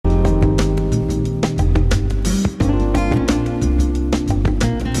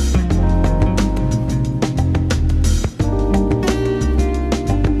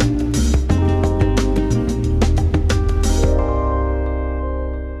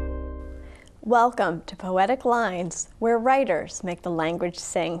Welcome to Poetic Lines, where writers make the language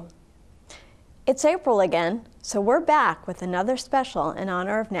sing. It's April again, so we're back with another special in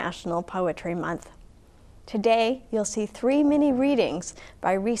honor of National Poetry Month. Today, you'll see 3 mini readings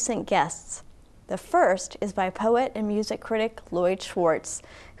by recent guests. The first is by poet and music critic Lloyd Schwartz,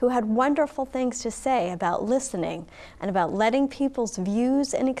 who had wonderful things to say about listening and about letting people's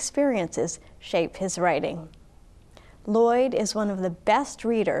views and experiences shape his writing. Lloyd is one of the best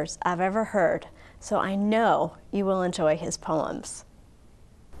readers I've ever heard, so I know you will enjoy his poems.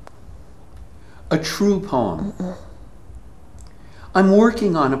 A true poem. I'm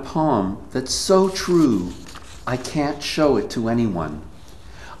working on a poem that's so true I can't show it to anyone.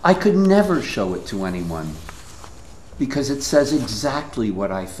 I could never show it to anyone because it says exactly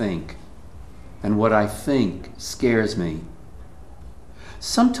what I think, and what I think scares me.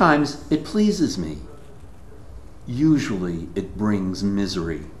 Sometimes it pleases me. Usually it brings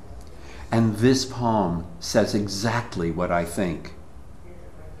misery. And this poem says exactly what I think.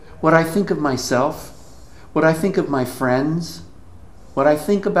 What I think of myself, what I think of my friends, what I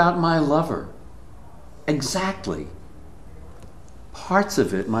think about my lover. Exactly. Parts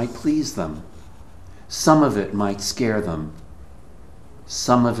of it might please them. Some of it might scare them.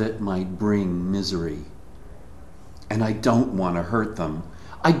 Some of it might bring misery. And I don't want to hurt them.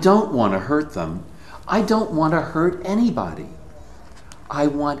 I don't want to hurt them. I don't want to hurt anybody. I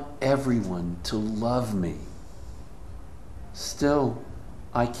want everyone to love me. Still,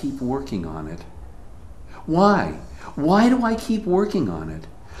 I keep working on it. Why? Why do I keep working on it?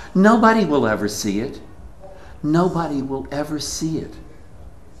 Nobody will ever see it. Nobody will ever see it.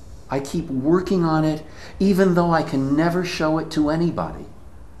 I keep working on it even though I can never show it to anybody.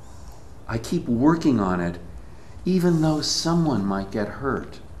 I keep working on it even though someone might get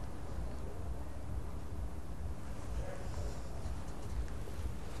hurt.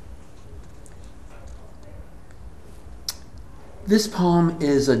 This poem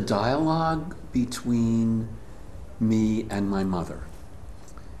is a dialogue between me and my mother.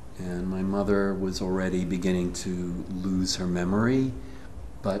 And my mother was already beginning to lose her memory,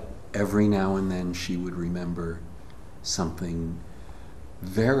 but every now and then she would remember something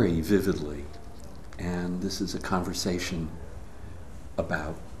very vividly. And this is a conversation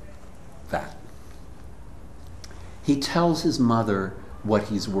about that. He tells his mother what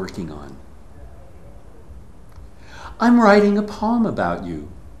he's working on. I'm writing a poem about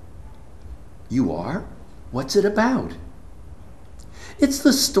you. You are? What's it about? It's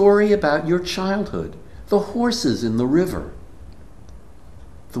the story about your childhood, the horses in the river.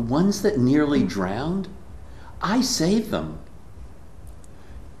 The ones that nearly drowned, I saved them.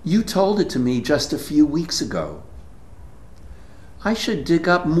 You told it to me just a few weeks ago. I should dig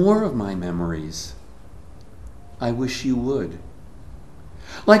up more of my memories. I wish you would.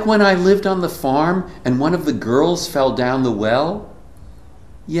 Like when I lived on the farm and one of the girls fell down the well?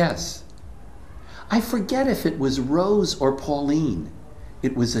 Yes. I forget if it was Rose or Pauline.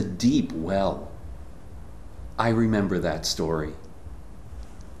 It was a deep well. I remember that story.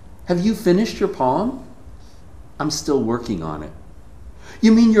 Have you finished your poem? I'm still working on it.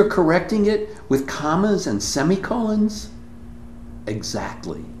 You mean you're correcting it with commas and semicolons?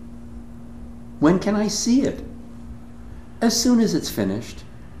 Exactly. When can I see it? As soon as it's finished.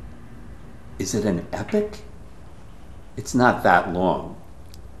 Is it an epic? It's not that long.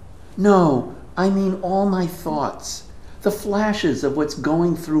 No, I mean all my thoughts, the flashes of what's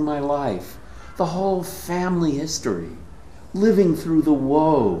going through my life, the whole family history, living through the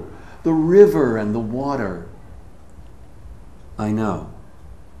woe, the river and the water. I know.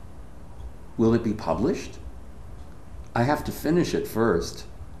 Will it be published? I have to finish it first.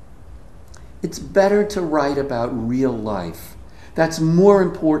 It's better to write about real life. That's more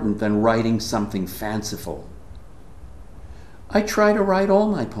important than writing something fanciful. I try to write all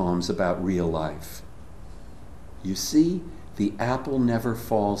my poems about real life. You see, the apple never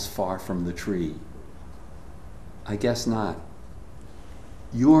falls far from the tree. I guess not.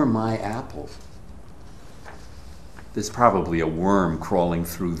 You're my apple. There's probably a worm crawling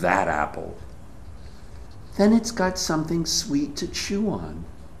through that apple. Then it's got something sweet to chew on.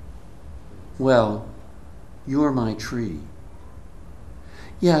 Well, you're my tree.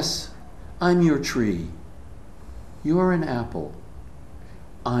 Yes, I'm your tree. You're an apple.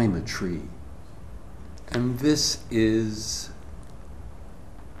 I'm a tree. And this is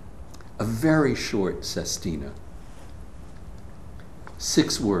a very short sestina.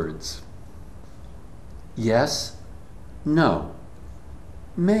 6 words. Yes, no,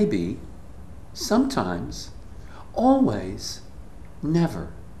 maybe, sometimes, always,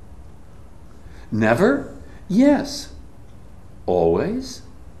 never. Never? Yes. Always?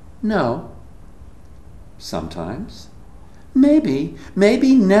 No. Sometimes. Maybe,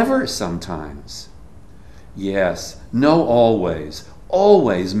 maybe never sometimes. Yes, no, always,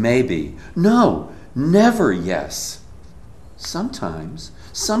 always maybe. No, never yes. Sometimes,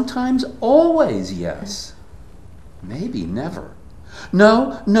 sometimes always yes. Maybe never.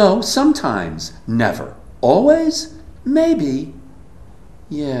 No, no, sometimes never. Always, maybe.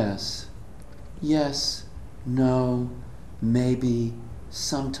 Yes, yes, no, maybe,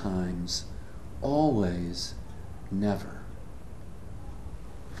 sometimes, always, never.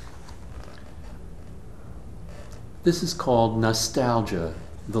 This is called Nostalgia,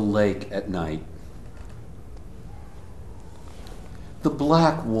 the Lake at Night. The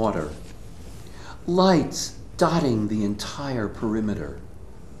black water, lights dotting the entire perimeter,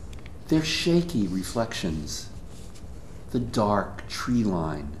 their shaky reflections, the dark tree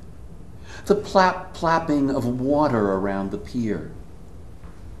line, the plap-plapping of water around the pier,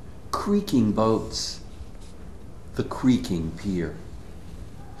 creaking boats, the creaking pier.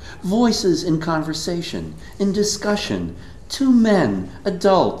 Voices in conversation, in discussion, two men,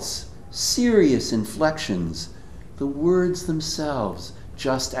 adults, serious inflections, the words themselves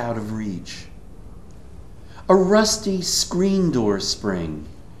just out of reach. A rusty screen door spring,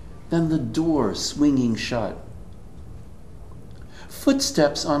 then the door swinging shut.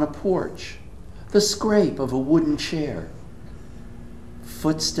 Footsteps on a porch, the scrape of a wooden chair.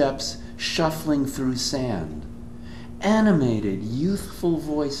 Footsteps shuffling through sand. Animated, youthful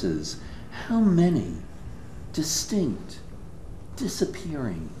voices, how many, distinct,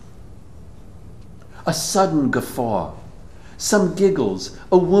 disappearing. A sudden guffaw, some giggles,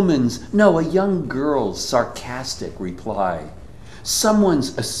 a woman's, no, a young girl's sarcastic reply,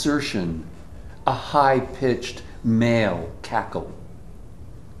 someone's assertion, a high-pitched male cackle.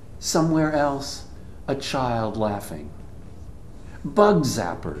 Somewhere else, a child laughing. Bug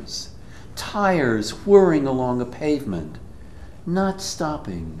zappers, tires whirring along a pavement, not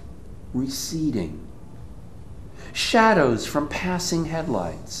stopping, receding. Shadows from passing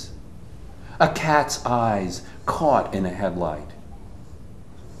headlights. A cat's eyes caught in a headlight.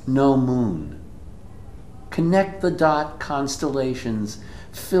 No moon. Connect the dot constellations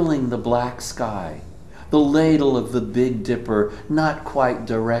filling the black sky, the ladle of the Big Dipper not quite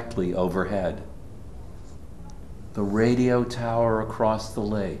directly overhead. The radio tower across the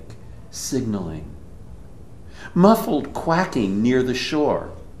lake, signaling. Muffled quacking near the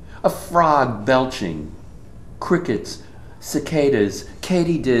shore, a frog belching, crickets, cicadas,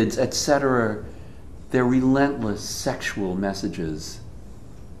 katydids, etc., their relentless sexual messages.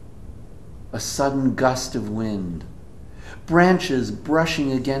 A sudden gust of wind, branches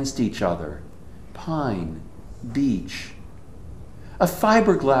brushing against each other, pine, beach. A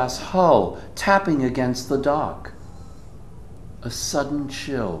fiberglass hull tapping against the dock. A sudden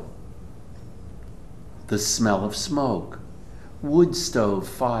chill. The smell of smoke, wood stove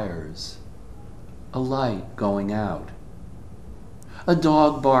fires, a light going out. A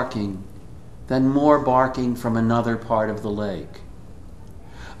dog barking, then more barking from another part of the lake.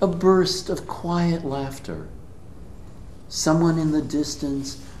 A burst of quiet laughter. Someone in the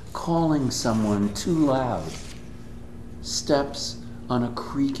distance calling someone too loud. Steps on a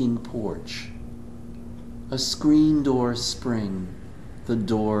creaking porch. A screen door spring, the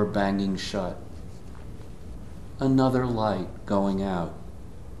door banging shut. Another light going out.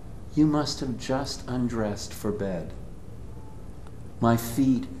 You must have just undressed for bed. My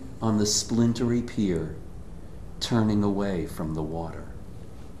feet on the splintery pier, turning away from the water.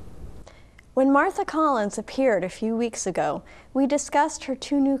 When Martha Collins appeared a few weeks ago, we discussed her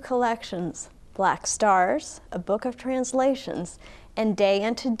two new collections, Black Stars, a book of translations, and Day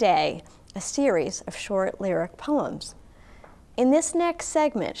Unto Day, a series of short lyric poems. In this next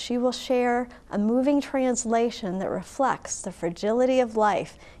segment, she will share a moving translation that reflects the fragility of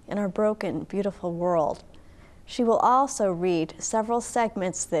life in our broken, beautiful world. She will also read several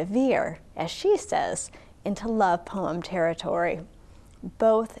segments that veer, as she says, into love poem territory.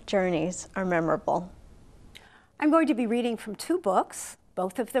 Both journeys are memorable. I'm going to be reading from two books,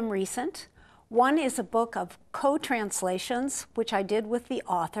 both of them recent. One is a book of co-translations, which I did with the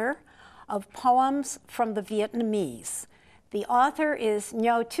author, of poems from the Vietnamese. The author is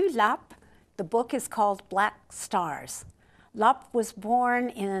Ngo Tu Lap. The book is called Black Stars. Lap was born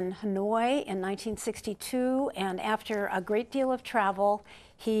in Hanoi in 1962, and after a great deal of travel,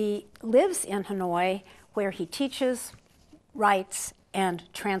 he lives in Hanoi, where he teaches, writes, and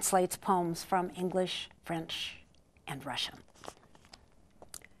translates poems from English, French, and Russian.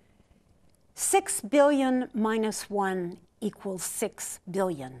 6 billion minus 1 equals 6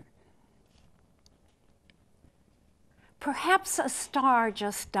 billion. Perhaps a star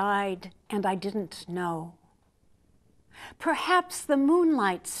just died and I didn't know. Perhaps the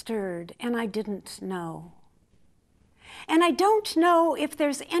moonlight stirred and I didn't know. And I don't know if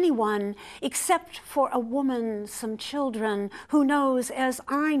there's anyone except for a woman, some children, who knows as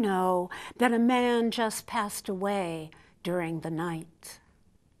I know that a man just passed away during the night.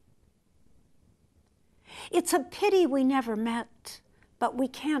 It's a pity we never met, but we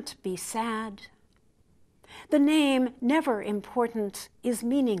can't be sad. The name, never important, is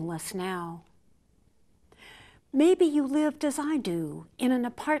meaningless now. Maybe you lived as I do, in an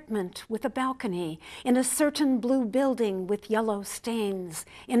apartment with a balcony, in a certain blue building with yellow stains,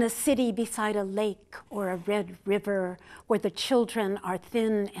 in a city beside a lake or a red river, where the children are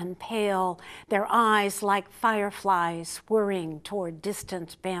thin and pale, their eyes like fireflies whirring toward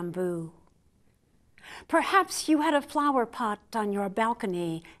distant bamboo. Perhaps you had a flower pot on your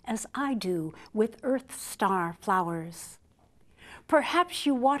balcony, as I do, with earth star flowers. Perhaps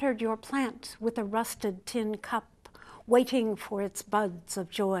you watered your plant with a rusted tin cup, waiting for its buds of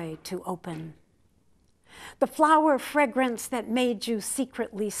joy to open. The flower fragrance that made you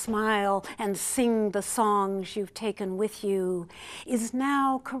secretly smile and sing the songs you've taken with you is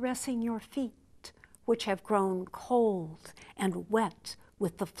now caressing your feet, which have grown cold and wet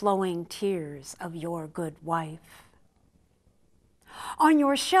with the flowing tears of your good wife. On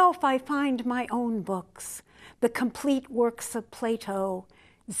your shelf I find my own books, the complete works of Plato,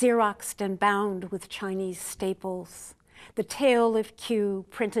 Xeroxed and bound with Chinese staples, The Tale of Q,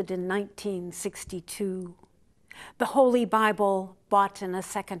 printed in 1962, the Holy Bible, bought in a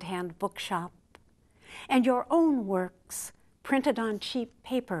second-hand bookshop, and your own works, printed on cheap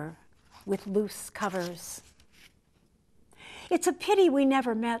paper with loose covers. It's a pity we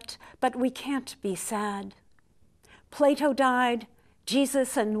never met, but we can't be sad. Plato died,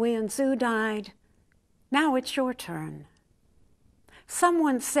 Jesus and Nguyen Zu died. Now it's your turn.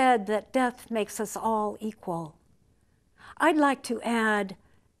 Someone said that death makes us all equal. I'd like to add,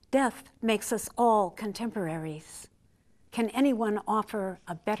 death makes us all contemporaries. Can anyone offer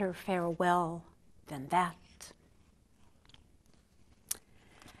a better farewell than that?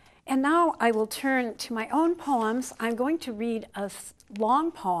 And now I will turn to my own poems. I'm going to read a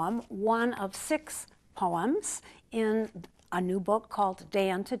long poem, one of 6 poems in a new book called Day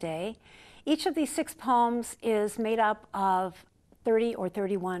Unto Day. Each of these 6 poems is made up of 30 or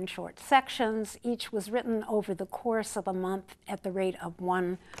 31 short sections. Each was written over the course of a month at the rate of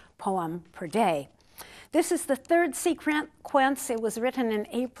 1 poem per day. This is the 3rd sequence. It was written in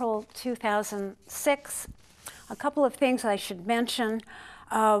April 2006. A couple of things I should mention.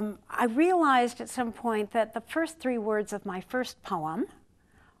 I realized at some point that the first 3 words of my first poem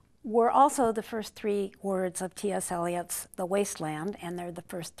were also the first 3 words of T.S. Eliot's The Waste Land, and they're the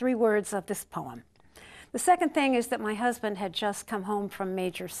first 3 words of this poem. The second thing is that my husband had just come home from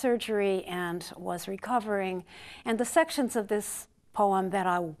major surgery and was recovering, and the sections of this poem that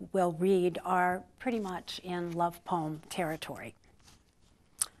I will read are pretty much in love poem territory.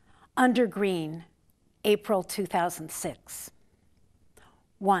 Under Green, April 2006.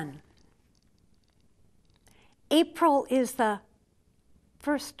 1. April is the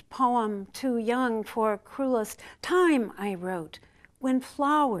first poem too young for cruelest time, I wrote, when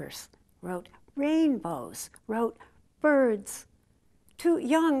flowers wrote rainbows, wrote birds, too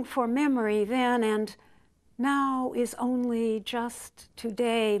young for memory then, and now is only just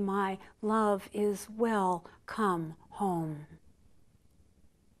today my love is well come home.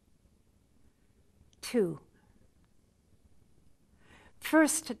 2.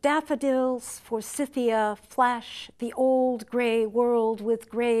 First daffodils for Scythia flash the old gray world with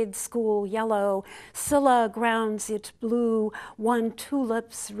grade school yellow. Scylla grounds it blue, 1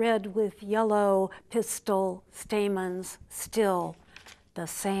 tulip's red with yellow, pistil stamens still the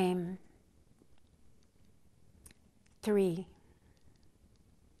same. 3.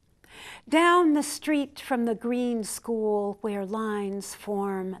 Down the street from the green school where lines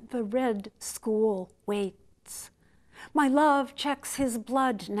form, the red school waits. My love checks his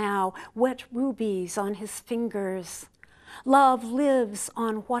blood now, wet rubies on his fingers. Love lives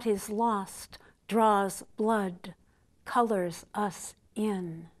on what is lost, draws blood, colors us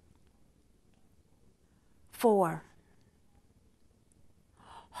in. 4.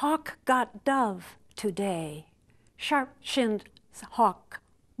 Hawk got dove today, sharp-shinned hawk,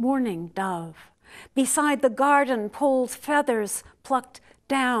 mourning dove. Beside the garden pulls feathers plucked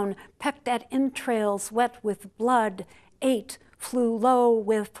down, pecked at entrails wet with blood. 8 flew low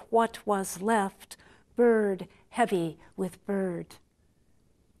with what was left, bird heavy with bird.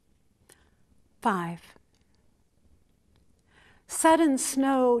 5. Set in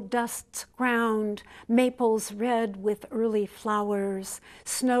snow, dust's ground, maples red with early flowers.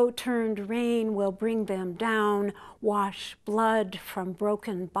 Snow-turned rain will bring them down, wash blood from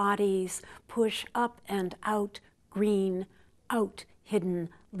broken bodies, push up and out green, out hidden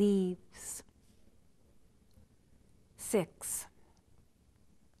leaves. 6.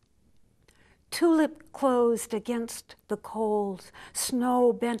 Tulip closed against the cold.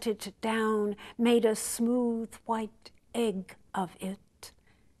 Snow bent it down, made a smooth white egg of it.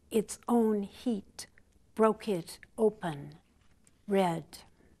 Its own heat broke it open, red.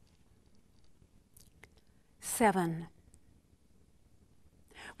 7.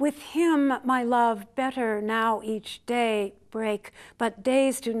 With him, my love, better now each day break, but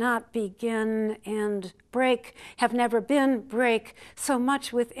days do not begin and break, have never been break, so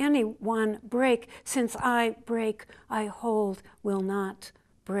much with anyone break, since I break, I hold will not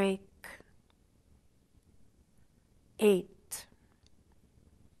break. 8.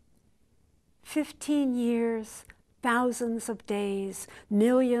 15 years, thousands of days,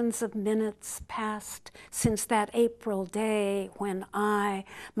 millions of minutes passed since that April day when I,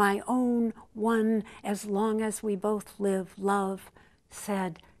 my own one, as long as we both live, love,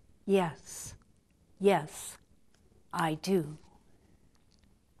 said, yes, yes, I do.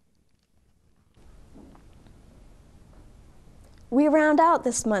 We round out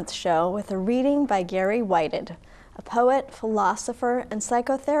this month's show with a reading by Gary Whited, a poet, philosopher, and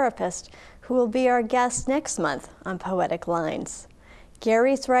psychotherapist who will be our guest next month on Poetic Lines.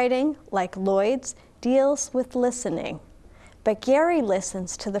 Gary's writing, like Lloyd's, deals with listening, but Gary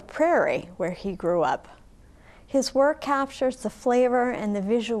listens to the prairie where he grew up. His work captures the flavor and the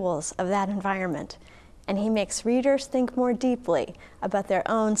visuals of that environment, and he makes readers think more deeply about their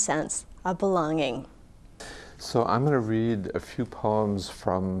own sense of belonging. So I'm going to read a few poems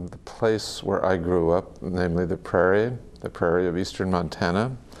from the place where I grew up, namely the prairie of eastern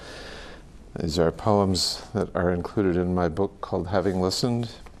Montana. These are poems that are included in my book called Having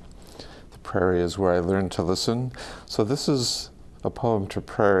Listened. The prairie is where I learned to listen. So this is a poem to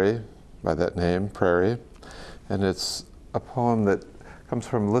Prairie, by that name, Prairie, and it's a poem that comes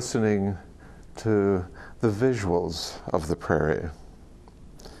from listening to the visuals of the prairie.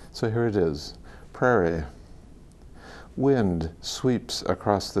 So here it is, Prairie. Wind sweeps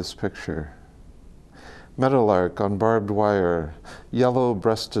across this picture. Meadowlark on barbed wire,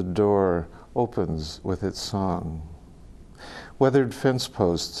 yellow-breasted door opens with its song. Weathered fence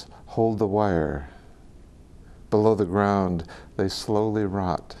posts hold the wire. Below the ground, they slowly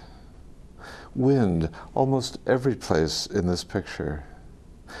rot. Wind almost every place in this picture.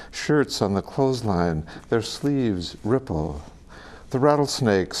 Shirts on the clothesline, their sleeves ripple. The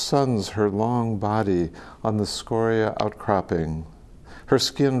rattlesnake suns her long body on the scoria outcropping. Her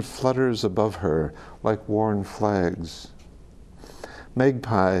skin flutters above her like worn flags.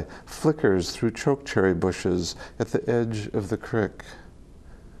 Magpie flickers through chokecherry bushes at the edge of the creek.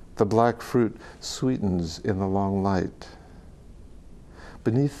 The black fruit sweetens in the long light.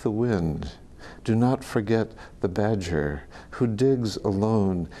 Beneath the wind, do not forget the badger who digs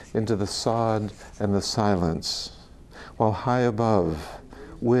alone into the sod and the silence, while high above,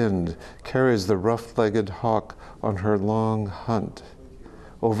 wind carries the rough-legged hawk on her long hunt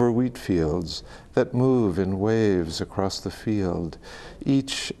over wheat fields that move in waves across the field,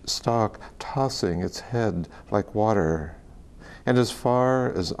 each stalk tossing its head like water. And as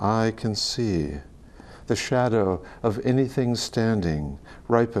far as eye can see, the shadow of anything standing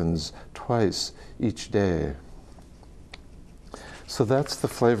ripens twice each day. So that's the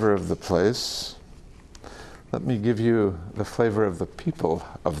flavor of the place. Let me give you the flavor of the people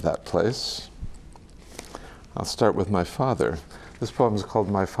of that place. I'll start with my father. This poem is called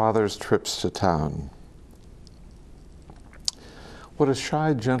My Father's Trips to Town. What a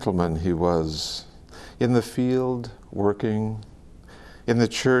shy gentleman he was, in the field, working, in the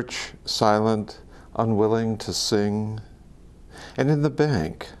church, silent, unwilling to sing, and in the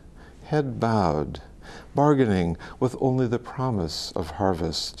bank, head bowed, bargaining with only the promise of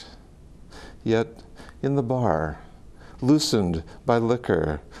harvest. Yet, in the bar, loosened by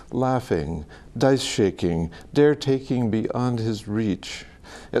liquor, laughing, dice-shaking, dare-taking beyond his reach.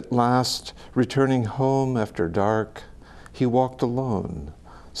 At last, returning home after dark, he walked alone,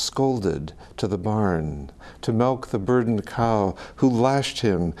 scolded to the barn, to milk the burdened cow who lashed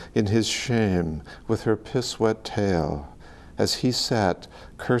him in his shame with her piss-wet tail, as he sat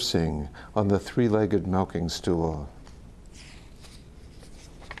cursing on the three-legged milking stool.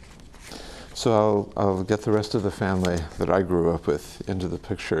 So I'll get the rest of the family that I grew up with into the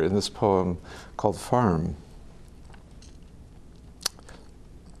picture in this poem called Farm.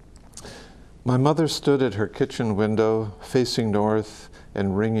 My mother stood at her kitchen window, facing north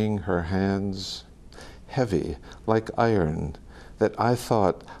and wringing her hands, heavy like iron, that I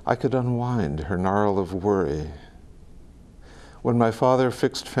thought I could unwind her gnarl of worry. When my father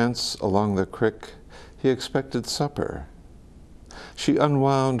fixed fence along the crick, he expected supper. She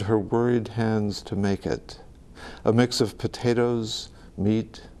unwound her worried hands to make it, a mix of potatoes,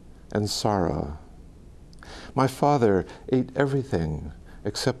 meat, and sorrow. My father ate everything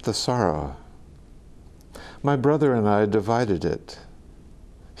except the sorrow. My brother and I divided it.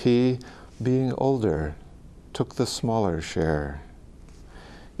 He, being older, took the smaller share.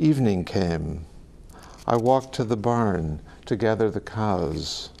 Evening came. I walked to the barn to gather the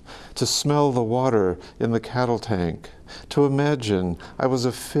cows, to smell the water in the cattle tank, to imagine I was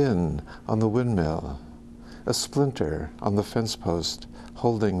a fin on the windmill, a splinter on the fence post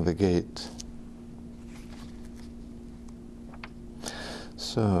holding the gate.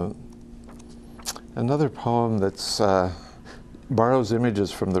 So, another poem that's borrows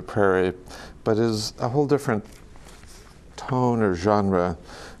images from the prairie, but is a whole different tone or genre,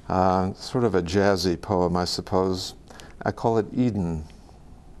 sort of a jazzy poem, I suppose. I call it Eden.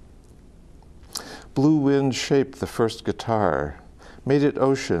 Blue wind shaped the first guitar, made it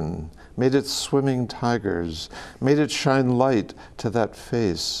ocean, made it swimming tigers, made it shine light to that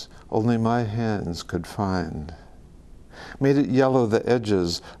face only my hands could find. Made it yellow the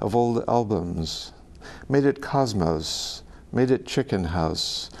edges of old albums, made it cosmos, made it chicken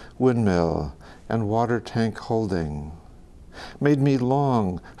house, windmill, and water tank holding. Made me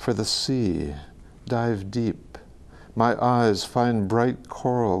long for the sea, dive deep, my eyes find bright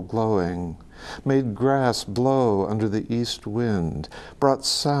coral glowing, made grass blow under the east wind, brought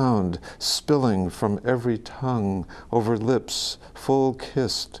sound spilling from every tongue over lips full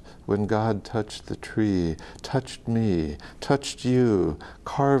kissed when God touched the tree, touched me, touched you,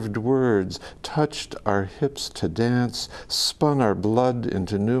 carved words, touched our hips to dance, spun our blood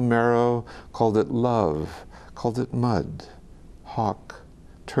into new marrow, called it love, called it mud, hawk,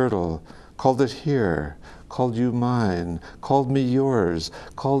 turtle, called it here, called you mine, called me yours,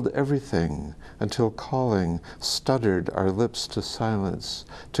 called everything, until calling stuttered our lips to silence,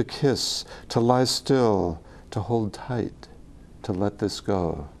 to kiss, to lie still, to hold tight, to let this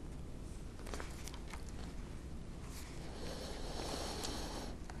go.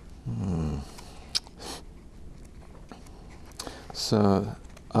 So,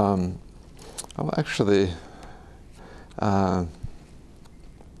 I'll actually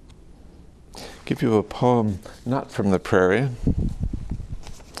give you a poem not from the prairie.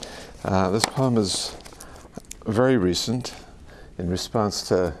 This poem is very recent in response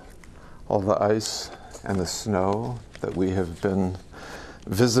to all the ice and the snow that we have been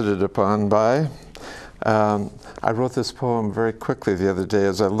visited upon by. I wrote this poem very quickly the other day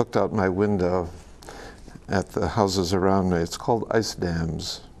as I looked out my window at the houses around me. It's called Ice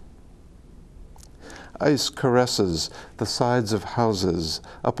Dams. Ice caresses the sides of houses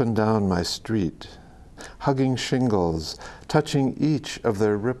up and down my street, hugging shingles, touching each of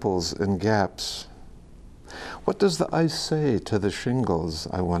their ripples and gaps. What does the ice say to the shingles,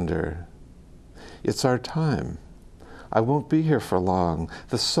 I wonder? It's our time. I won't be here for long.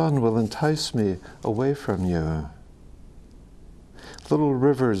 The sun will entice me away from you. Little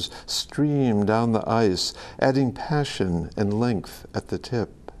rivers stream down the ice, adding passion and length at the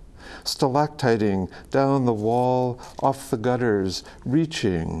tip, stalactiting down the wall, off the gutters,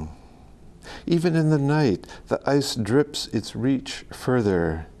 reaching. Even in the night, the ice drips its reach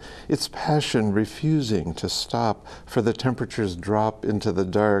further, its passion refusing to stop, for the temperatures drop into the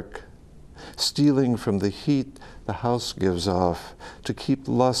dark, stealing from the heat the house gives off, to keep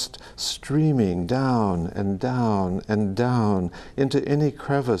lust streaming down and down and down into any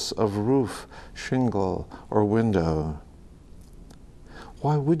crevice of roof, shingle, or window.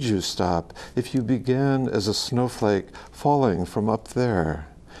 Why would you stop if you began as a snowflake falling from up there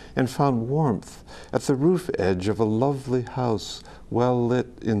and found warmth at the roof edge of a lovely house well lit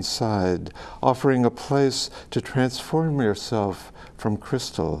inside, offering a place to transform yourself from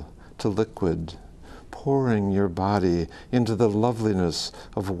crystal to liquid, pouring your body into the loveliness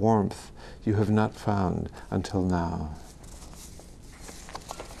of warmth you have not found until now?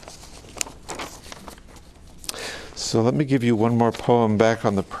 So let me give you one more poem back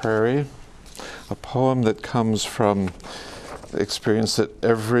on the prairie, a poem that comes from the experience that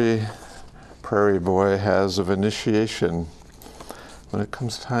every prairie boy has of initiation. When it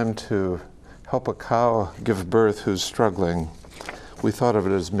comes time to help a cow give birth who's struggling, we thought of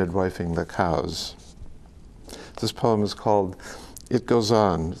it as midwifing the cows. This poem is called It Goes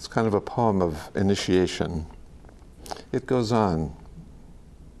On. It's kind of a poem of initiation. It goes on.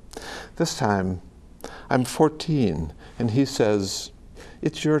 This time, I'm 14, and he says,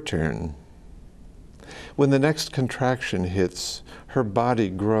 "It's your turn." When the next contraction hits, her body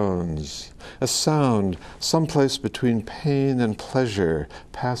groans. A sound, someplace between pain and pleasure,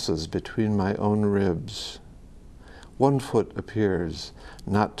 passes between my own ribs. One foot appears,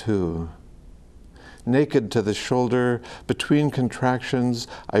 not two. Naked to the shoulder, between contractions,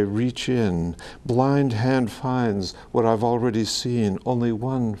 I reach in. Blind hand finds what I've already seen, only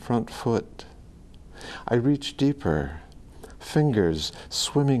one front foot. I reach deeper, fingers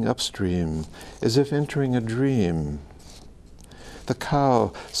swimming upstream, as if entering a dream. The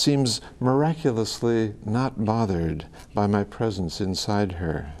cow seems miraculously not bothered by my presence inside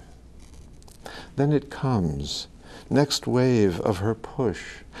her. Then it comes, next wave of her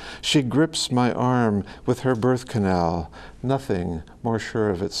push. She grips my arm with her birth canal, nothing more sure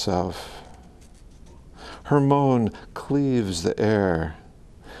of itself. Her moan cleaves the air.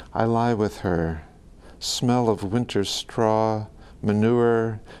 I lie with her, smell of winter straw,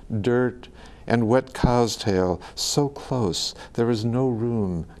 manure, dirt, and wet cow's tail, so close there is no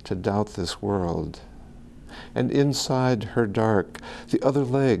room to doubt this world. And inside her dark, the other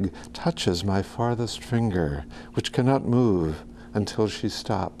leg touches my farthest finger, which cannot move until she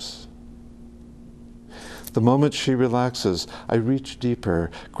stops. The moment she relaxes, I reach deeper,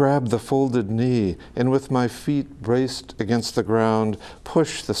 grab the folded knee, and with my feet braced against the ground,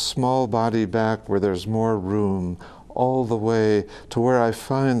 push the small body back where there's more room, all the way to where I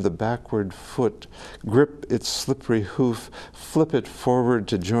find the backward foot, grip its slippery hoof, flip it forward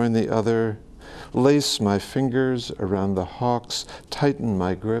to join the other, lace my fingers around the hocks, tighten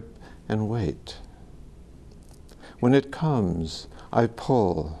my grip, and wait. When it comes, I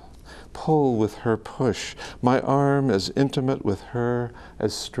pull with her push, my arm as intimate with her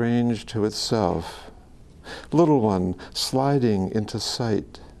as strange to itself. Little one sliding into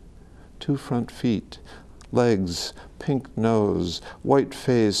sight, 2 front feet, legs, pink nose, white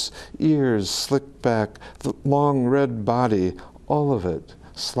face, ears slicked back, the long red body, all of it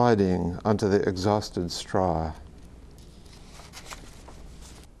sliding onto the exhausted straw.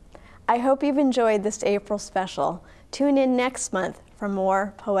 I hope you've enjoyed this April special. Tune in next month for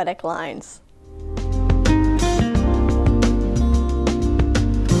more Poetic Lines.